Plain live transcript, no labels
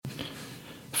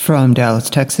From Dallas,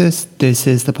 Texas, this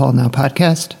is the Paul Now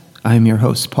Podcast. I'm your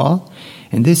host, Paul,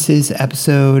 and this is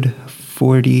episode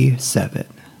 47.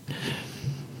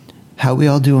 How we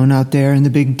all doing out there in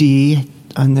the Big D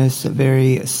on this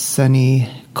very sunny,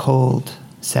 cold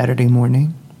Saturday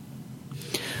morning?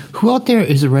 Who out there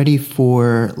is ready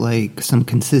for, some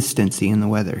consistency in the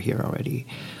weather here already?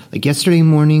 Yesterday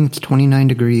morning, it's 29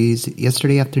 degrees.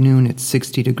 Yesterday afternoon, it's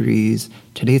 60 degrees.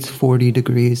 Today, it's 40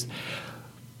 degrees.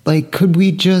 Could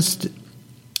we just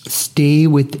stay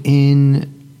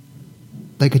within,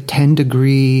 a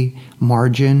 10-degree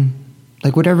margin?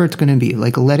 Whatever it's going to be.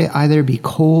 Let it either be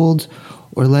cold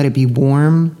or let it be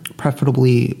warm,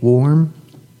 preferably warm.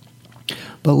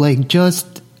 But,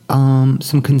 just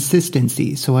some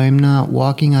consistency, so I'm not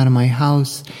walking out of my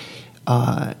house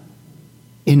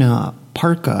in a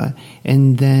parka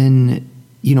and then,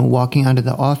 walking out of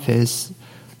the office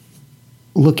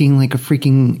looking like a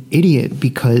freaking idiot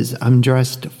because I'm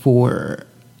dressed for,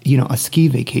 a ski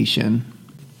vacation.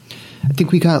 I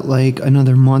think we got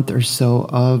another month or so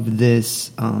of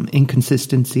this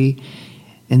inconsistency,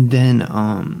 and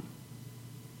then,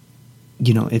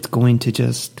 it's going to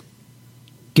just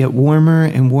get warmer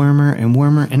and warmer and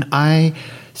warmer, and I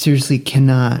seriously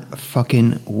cannot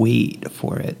fucking wait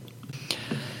for it.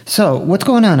 So, what's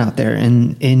going on out there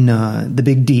in the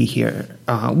Big D here?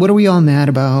 What are we all mad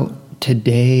about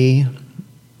today?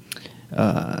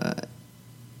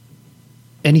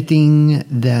 Anything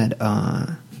that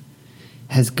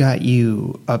has got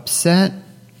you upset?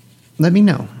 Let me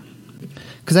know.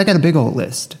 Because I got a big old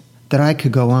list that I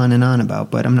could go on and on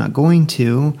about, but I'm not going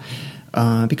to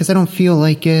because I don't feel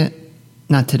like it.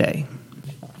 Not today.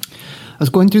 I was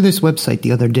going through this website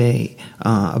the other day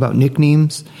about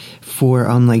nicknames for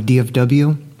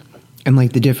DFW and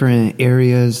the different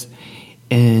areas.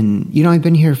 And, I've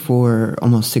been here for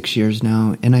almost 6 years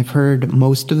now, and I've heard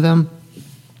most of them.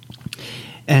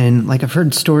 And, I've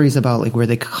heard stories about, where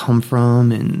they come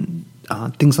from and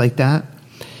things like that.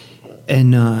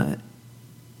 And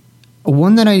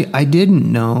one that I didn't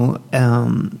know,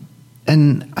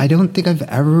 and I don't think I've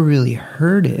ever really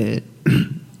heard it,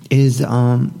 is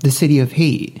the City of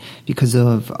Hate, because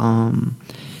of,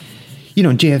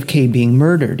 JFK being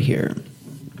murdered here.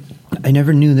 I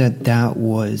never knew that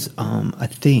was a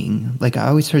thing. I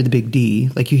always heard the Big D.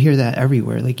 You hear that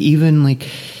everywhere. Even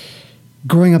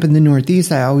growing up in the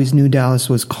Northeast, I always knew Dallas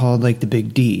was called the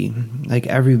Big D.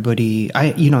 Everybody,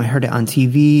 I heard it on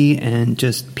TV, and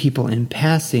just people in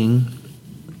passing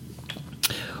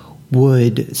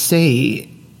would say,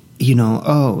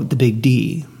 oh, the Big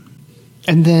D.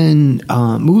 And then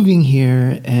moving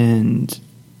here, and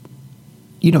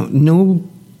no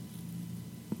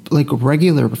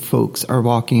regular folks are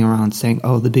walking around saying,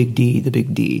 oh, the Big D, the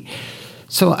Big D.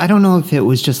 So I don't know if it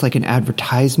was just an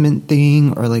advertisement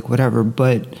thing or whatever,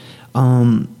 but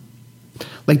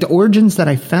the origins that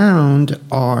I found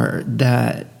are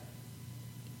that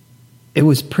it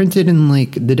was printed in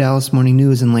the Dallas Morning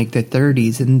News in the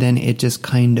 30s, and then it just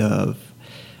kind of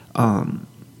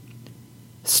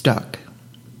stuck.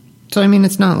 So,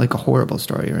 it's not a horrible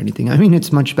story or anything.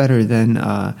 It's much better than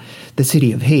the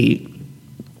City of Hate.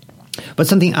 But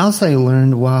something else I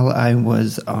learned while I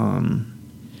was kind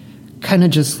of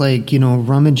just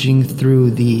rummaging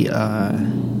through the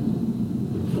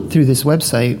through this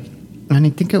website, and I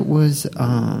think it was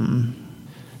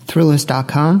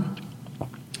Thrillist.com.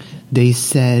 They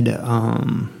said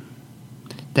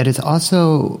that it's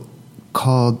also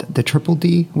called the Triple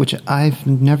D, which I've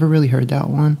never really heard that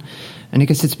one. And I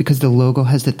guess it's because the logo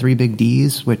has the 3 big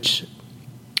D's, which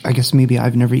I guess maybe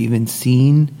I've never even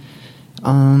seen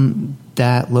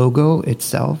that logo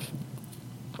itself.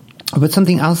 But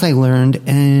something else I learned,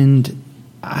 and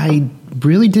I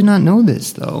really did not know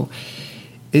this though,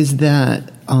 is that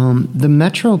the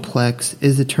Metroplex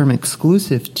is a term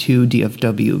exclusive to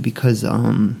DFW because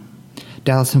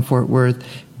Dallas and Fort Worth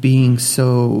being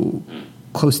so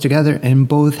close together and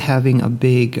both having a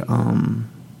big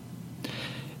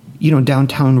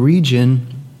downtown region,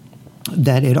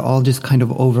 that it all just kind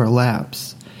of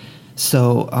overlaps.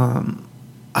 So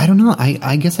I don't know.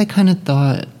 I guess I kind of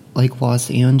thought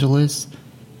Los Angeles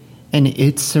and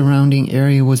its surrounding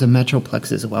area was a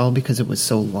metroplex as well because it was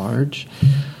so large.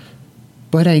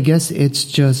 But I guess it's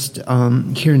just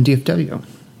here in DFW.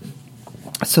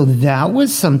 So that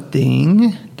was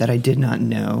something that I did not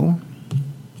know.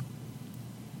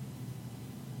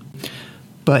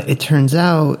 But it turns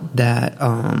out that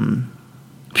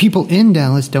people in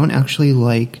Dallas don't actually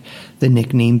like the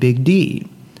nickname Big D.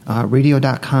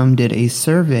 Radio.com did a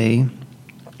survey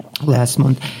last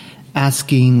month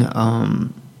asking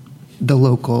the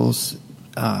locals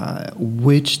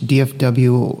which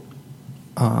DFW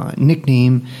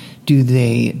nickname do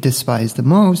they despise the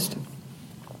most?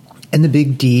 And the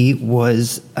Big D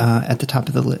was at the top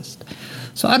of the list.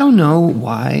 So I don't know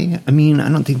why. I mean, I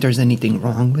don't think there's anything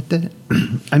wrong with it.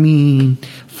 I mean,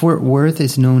 Fort Worth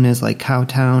is known as like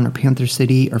Cowtown or Panther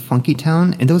City or Funky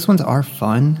Town, and those ones are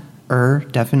fun-er,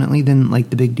 definitely, than like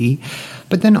the Big D.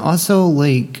 But then also,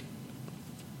 like,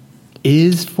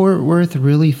 is Fort Worth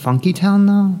really Funky Town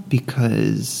though?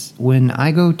 Because when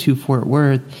I go to Fort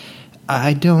Worth,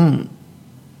 I don't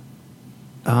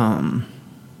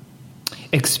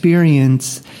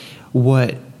experience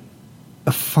what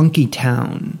a funky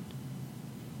town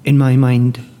in my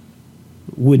mind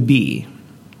would be.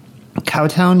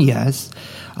 Cowtown, yes.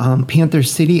 Panther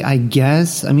City, I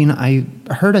guess. I mean, I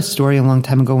heard a story a long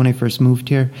time ago when I first moved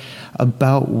here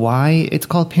about why it's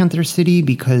called Panther City,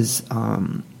 because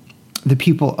the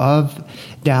people of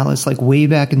Dallas, like way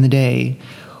back in the day,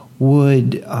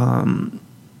 would,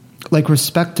 like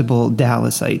respectable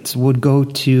Dallasites, would go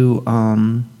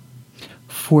to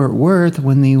Fort Worth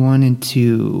when they wanted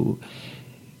to,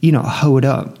 hoe it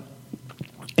up.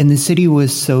 And the city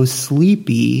was so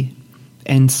sleepy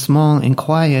and small and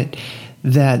quiet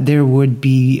that there would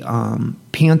be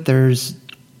panthers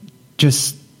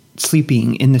just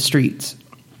sleeping in the streets.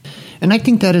 And I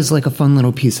think that is like a fun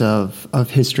little piece of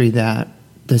history that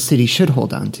the city should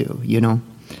hold on to,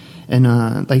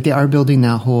 And like they are building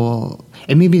that whole,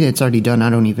 and maybe it's already done,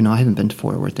 I don't even know. I haven't been to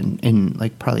Fort Worth in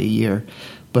like probably a year.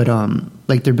 But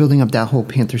like they're building up that whole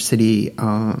Panther City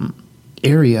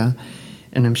area,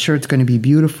 and I'm sure it's going to be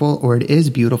beautiful, or it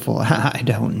is beautiful. I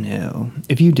don't know.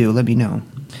 If you do, let me know.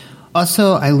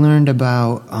 Also, I learned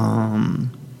about,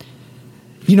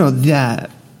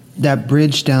 that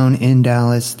bridge down in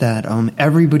Dallas that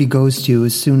everybody goes to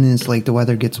as soon as like the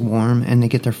weather gets warm and they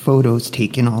get their photos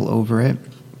taken all over it.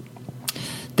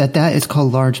 That is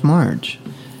called Large Marge.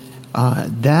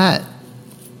 That,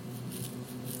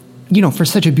 for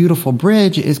such a beautiful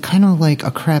bridge is kind of like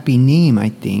a crappy name, I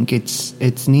think.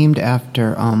 It's named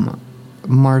after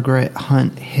Margaret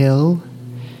Hunt Hill,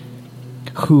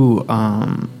 who,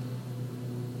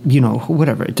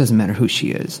 whatever, it doesn't matter who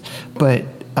she is. But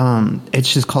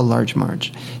it's just called Large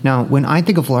Marge. Now, when I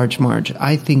think of Large Marge,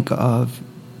 I think of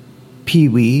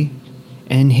Pee-wee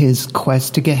and his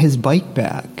quest to get his bike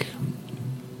back.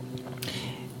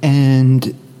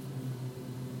 And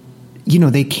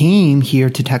they came here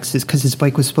to Texas because his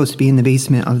bike was supposed to be in the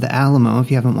basement of the Alamo. If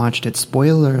you haven't watched it,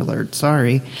 spoiler alert,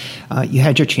 sorry. You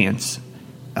had your chance.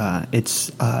 It's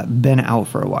been out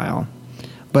for a while.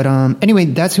 But anyway,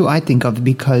 that's who I think of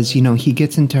because, he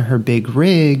gets into her big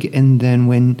rig, and then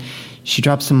when she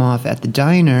drops him off at the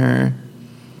diner,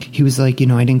 he was like,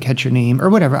 I didn't catch your name, or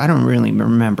whatever. I don't really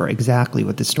remember exactly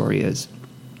what the story is.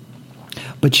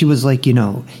 But she was like,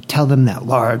 tell them that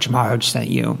Large Marge sent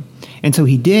you. And so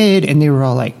he did, and they were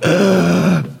all like,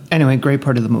 ugh. Anyway, great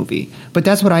part of the movie. But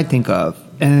that's what I think of.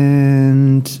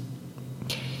 And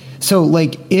so,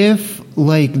 like, if,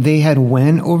 like, they had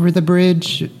went over the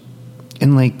bridge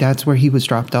and, like, that's where he was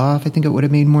dropped off, I think it would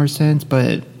have made more sense.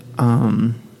 But,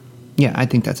 yeah, I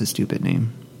think that's a stupid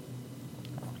name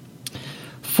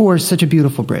for such a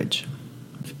beautiful bridge.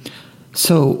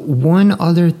 So one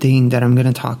other thing that I'm going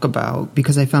to talk about,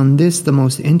 because I found this the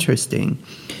most interesting,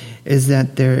 is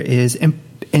that there is, and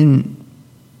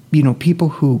people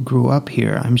who grew up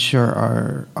here, I'm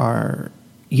sure are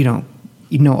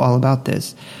all about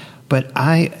this, but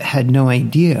I had no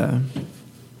idea.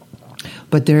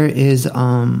 But there is,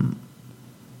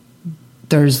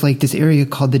 there's like this area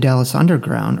called the Dallas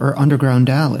Underground, or Underground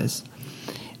Dallas,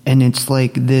 and it's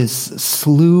like this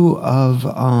slew of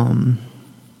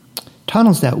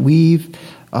tunnels that weave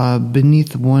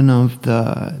beneath one of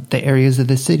the areas of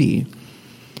the city.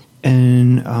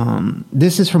 And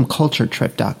this is from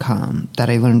culturetrip.com that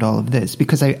I learned all of this,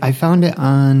 because I found it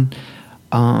on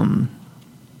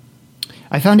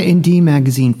I found it in D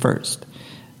Magazine first,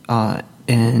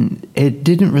 and it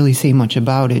didn't really say much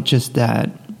about it, just that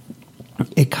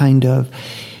it kind of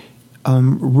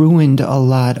ruined a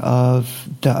lot of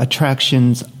the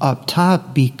attractions up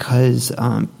top because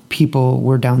people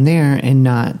were down there and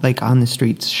not like on the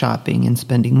streets shopping and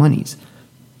spending monies.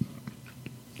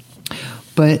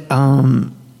 But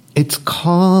it's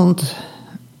called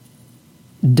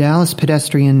Dallas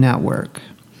Pedestrian Network.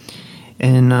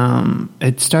 And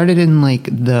it started in like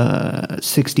the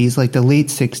 60s, like the late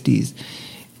 60s.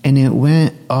 And it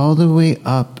went all the way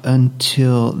up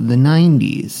until the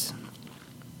 90s.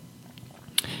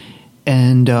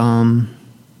 And I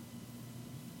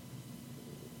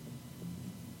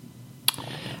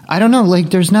don't know, like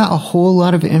there's not a whole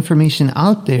lot of information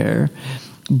out there.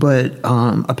 But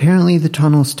apparently the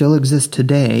tunnel still exists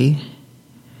today,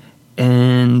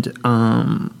 And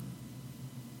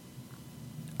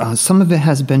some of it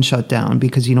has been shut down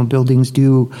because, buildings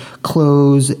do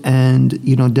close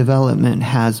and, development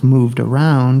has moved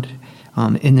around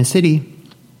in the city.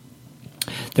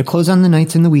 They're closed on the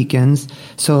nights and the weekends.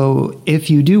 So if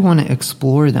you do want to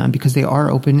explore them, because they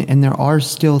are open and there are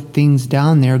still things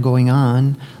down there going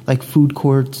on, like food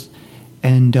courts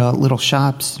and little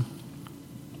shops,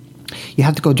 you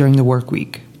have to go during the work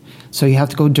week. So you have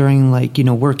to go during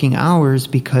working hours,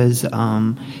 because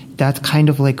that's kind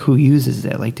of like who uses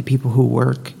it, like the people who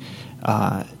work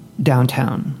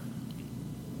downtown.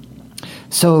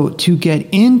 So to get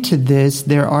into this,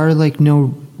 there are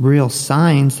no real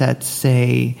signs that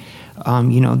say,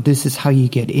 this is how you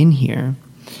get in here.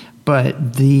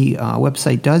 But the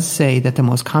website does say that the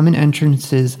most common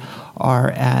entrances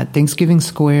are at Thanksgiving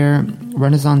Square,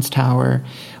 Renaissance Tower,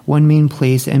 One Main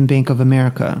Place, and Bank of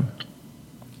America.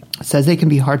 It says they can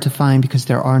be hard to find because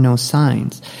there are no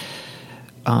signs.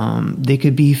 They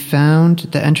could be found,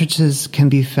 the entrances can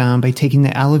be found by taking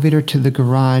the elevator to the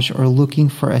garage or looking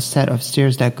for a set of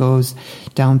stairs that goes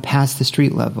down past the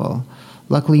street level.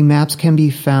 Luckily, maps can be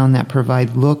found that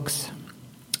provide looks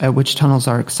at which tunnels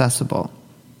are accessible.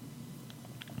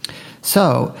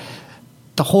 So,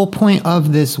 the whole point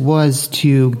of this was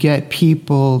to get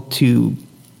people to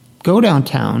go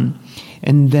downtown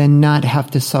and then not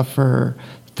have to suffer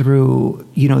through,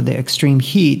 the extreme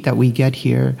heat that we get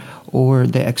here or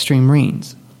the extreme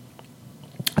rains.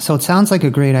 So it sounds like a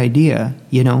great idea,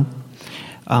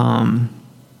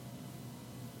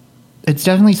 It's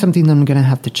definitely something that I'm going to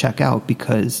have to check out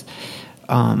because,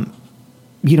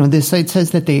 this site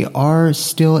says that they are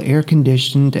still air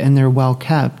conditioned and they're well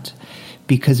kept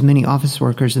because many office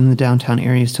workers in the downtown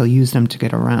area still use them to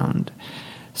get around.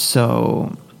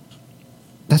 So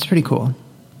that's pretty cool.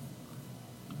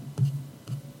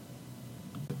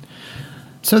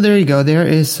 So there you go. There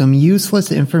is some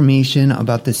useless information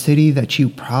about the city that you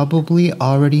probably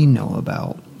already know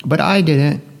about. But I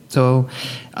didn't. So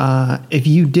if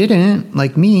you didn't,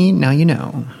 like me, now you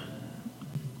know.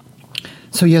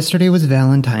 So yesterday was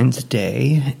Valentine's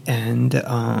Day, and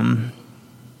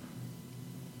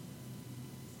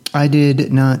I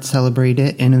did not celebrate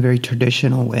it in a very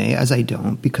traditional way, as I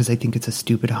don't, because I think it's a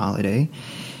stupid holiday.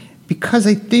 Because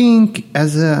I think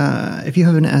if you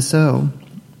have an SO,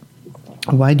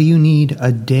 why do you need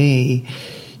a day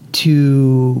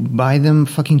to buy them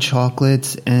fucking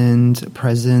chocolates and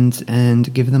presents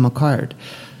and give them a card?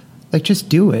 Just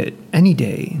do it any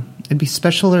day. It'd be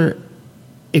specialer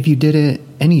if you did it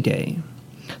any day.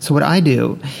 So what I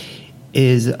do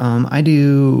is I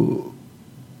do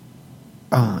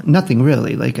nothing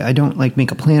really. I don't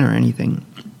make a plan or anything.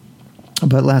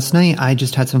 But last night I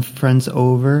just had some friends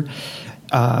over.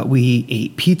 We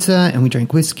ate pizza and we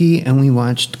drank whiskey and we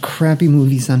watched crappy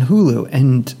movies on Hulu.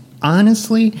 And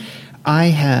honestly, I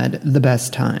had the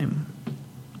best time.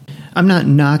 I'm not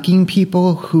knocking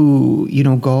people who,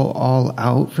 go all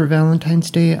out for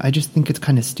Valentine's Day. I just think it's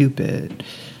kind of stupid.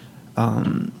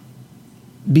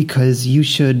 Because you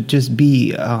should just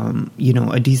be,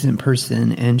 a decent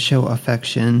person and show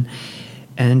affection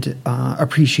and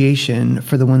appreciation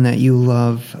for the one that you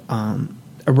love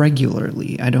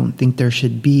regularly. I don't think there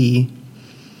should be,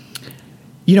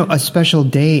 a special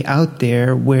day out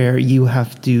there where you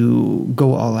have to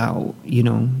go all out,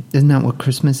 Isn't that what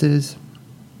Christmas is?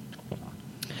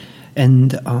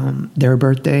 And their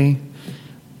birthday.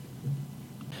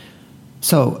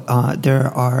 So there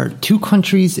are 2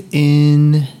 countries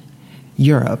in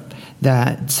Europe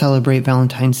that celebrate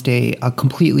Valentine's Day a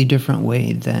completely different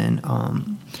way than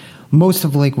most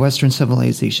of Western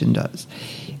civilization does.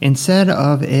 Instead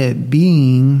of it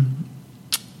being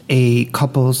a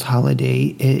couple's holiday,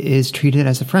 it is treated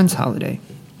as a friend's holiday.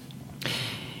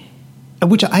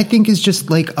 Which I think is just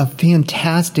a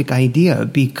fantastic idea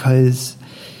because,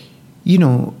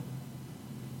 the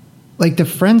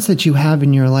friends that you have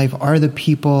in your life are the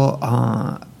people,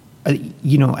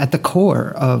 at the core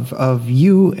of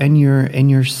you and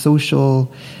your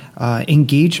social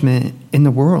engagement in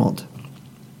the world.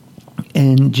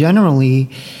 And generally,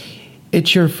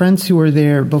 it's your friends who are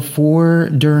there before,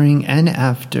 during, and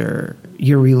after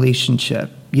your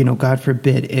relationship. God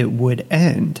forbid it would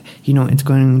end. It's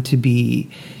going to be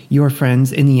your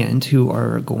friends in the end who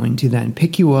are going to then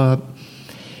pick you up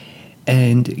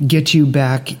and get you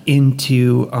back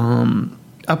into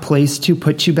a place to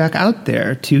put you back out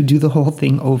there to do the whole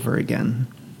thing over again.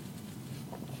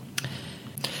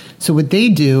 So what they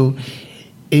do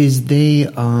is they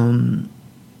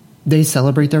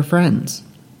celebrate their friends.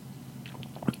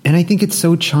 And I think it's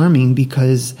so charming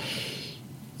because,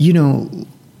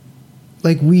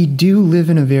 like, we do live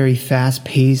in a very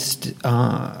fast-paced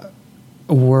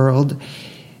world,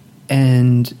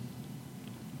 and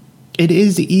it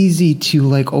is easy to,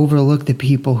 like, overlook the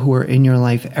people who are in your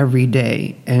life every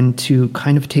day and to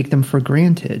kind of take them for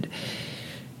granted.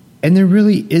 And there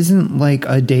really isn't, like,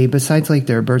 a day besides, like,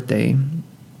 their birthday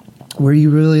where you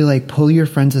really, like, pull your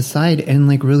friends aside and,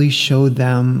 like, really show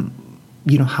them,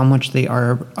 you know, how much they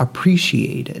are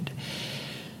appreciated.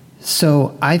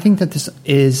 So I think that this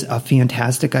is a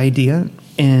fantastic idea,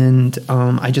 and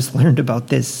I just learned about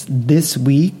this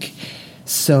week.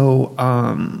 So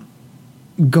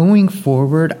going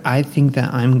forward, I think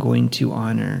that I'm going to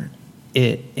honor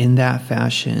it in that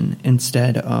fashion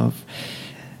instead of,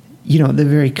 you know, the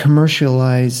very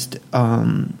commercialized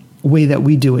way that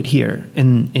we do it here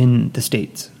in the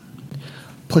States.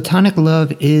 Platonic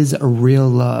love is a real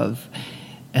love.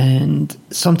 And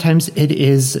sometimes it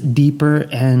is deeper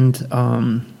and,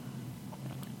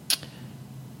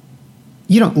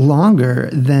 you know, longer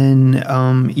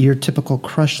than your typical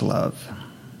crush love.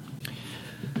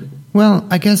 Well,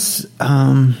 I guess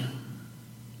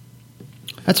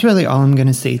that's really all I'm going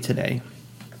to say today.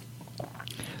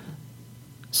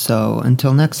 So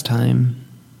until next time,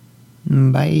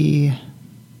 bye.